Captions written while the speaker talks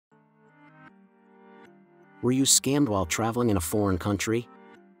Were you scammed while traveling in a foreign country?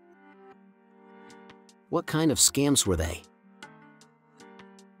 What kind of scams were they?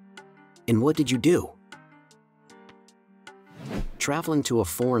 And what did you do? Traveling to a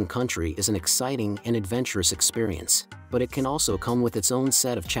foreign country is an exciting and adventurous experience, but it can also come with its own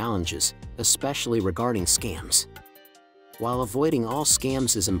set of challenges, especially regarding scams. While avoiding all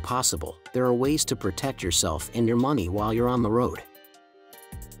scams is impossible, there are ways to protect yourself and your money while you're on the road.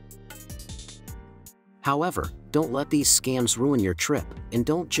 However, don't let these scams ruin your trip, and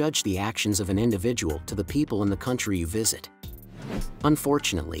don't judge the actions of an individual to the people in the country you visit.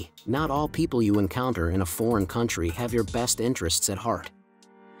 Unfortunately, not all people you encounter in a foreign country have your best interests at heart.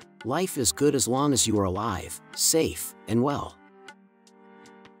 Life is good as long as you are alive, safe, and well.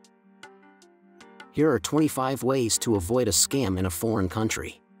 Here are 25 ways to avoid a scam in a foreign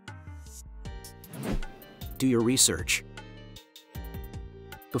country. Do your research.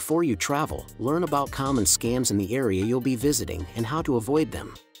 Before you travel, learn about common scams in the area you'll be visiting and how to avoid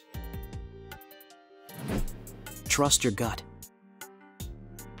them. Trust your gut.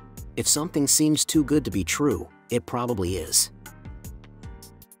 If something seems too good to be true, it probably is.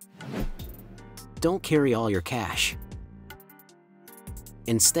 Don't carry all your cash.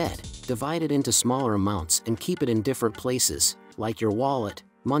 Instead, divide it into smaller amounts and keep it in different places, like your wallet,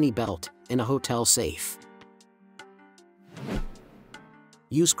 money belt, and a hotel safe.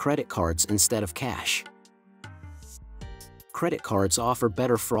 Use credit cards instead of cash. Credit cards offer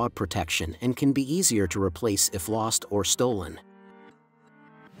better fraud protection and can be easier to replace if lost or stolen.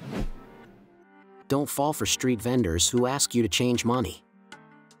 Don't fall for street vendors who ask you to change money.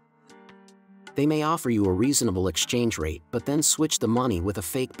 They may offer you a reasonable exchange rate but then switch the money with a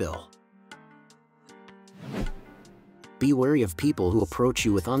fake bill. Be wary of people who approach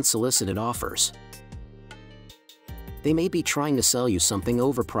you with unsolicited offers. They may be trying to sell you something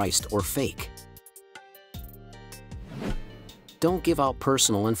overpriced or fake. Don't give out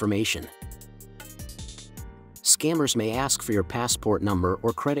personal information. Scammers may ask for your passport number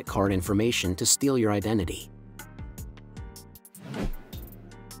or credit card information to steal your identity.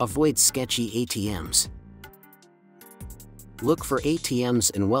 Avoid sketchy ATMs. Look for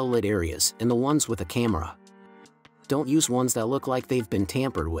ATMs in well-lit areas and the ones with a camera. Don't use ones that look like they've been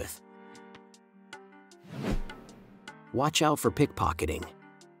tampered with. Watch out for pickpocketing.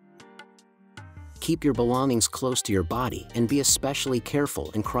 Keep your belongings close to your body and be especially careful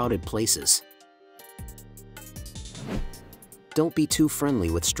in crowded places. Don't be too friendly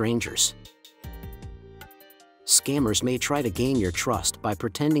with strangers. Scammers may try to gain your trust by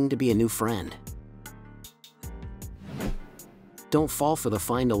pretending to be a new friend. Don't fall for the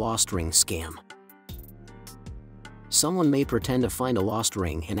find a lost ring scam. Someone may pretend to find a lost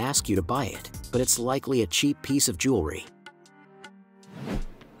ring and ask you to buy it, but it's likely a cheap piece of jewelry.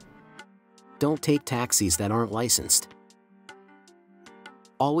 Don't take taxis that aren't licensed.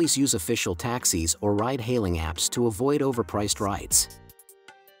 Always use official taxis or ride-hailing apps to avoid overpriced rides.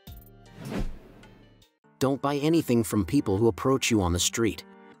 Don't buy anything from people who approach you on the street.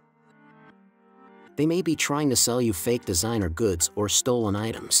 They may be trying to sell you fake designer goods or stolen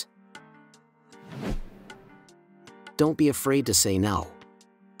items. Don't be afraid to say no.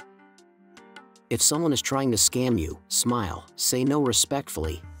 If someone is trying to scam you, smile, say no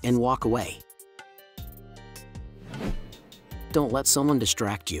respectfully, and walk away. Don't let someone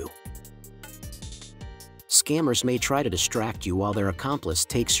distract you. Scammers may try to distract you while their accomplice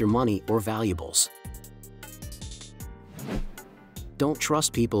takes your money or valuables. Don't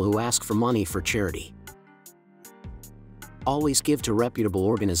trust people who ask for money for charity. Always give to reputable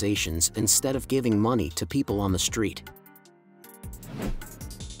organizations instead of giving money to people on the street.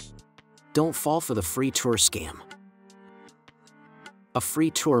 Don't fall for the free tour scam. A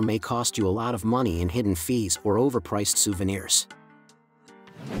free tour may cost you a lot of money in hidden fees or overpriced souvenirs.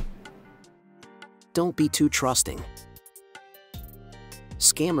 Don't be too trusting.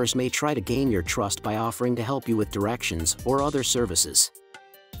 Scammers may try to gain your trust by offering to help you with directions or other services.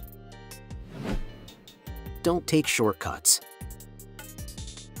 Don't take shortcuts.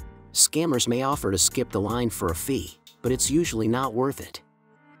 Scammers may offer to skip the line for a fee, but it's usually not worth it.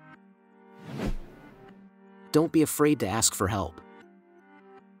 Don't be afraid to ask for help.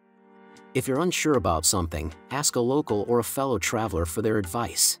 If you're unsure about something, ask a local or a fellow traveler for their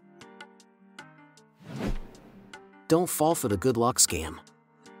advice. Don't fall for the good luck scam.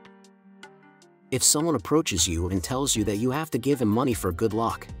 If someone approaches you and tells you that you have to give him money for good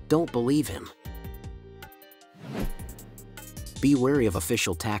luck, don't believe him. Be wary of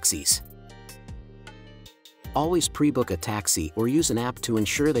official taxis. Always pre-book a taxi or use an app to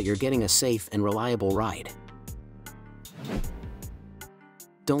ensure that you're getting a safe and reliable ride.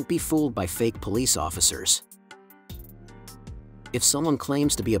 Don't be fooled by fake police officers. If someone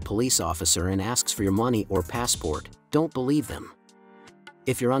claims to be a police officer and asks for your money or passport, don't believe them.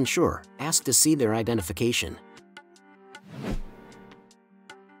 If you're unsure, ask to see their identification.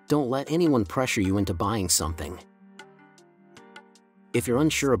 Don't let anyone pressure you into buying something. If you're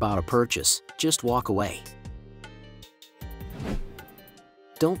unsure about a purchase, just walk away.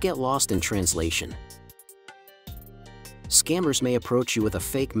 Don't get lost in translation. Scammers may approach you with a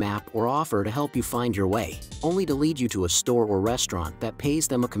fake map or offer to help you find your way, only to lead you to a store or restaurant that pays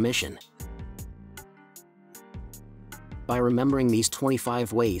them a commission. By remembering these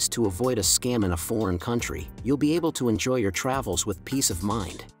 25 ways to avoid a scam in a foreign country, you'll be able to enjoy your travels with peace of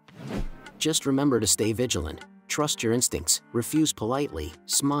mind. Just remember to stay vigilant, trust your instincts, refuse politely,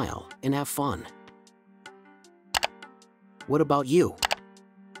 smile, and have fun. What about you?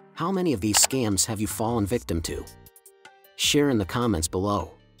 How many of these scams have you fallen victim to? Share in the comments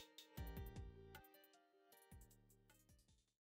below.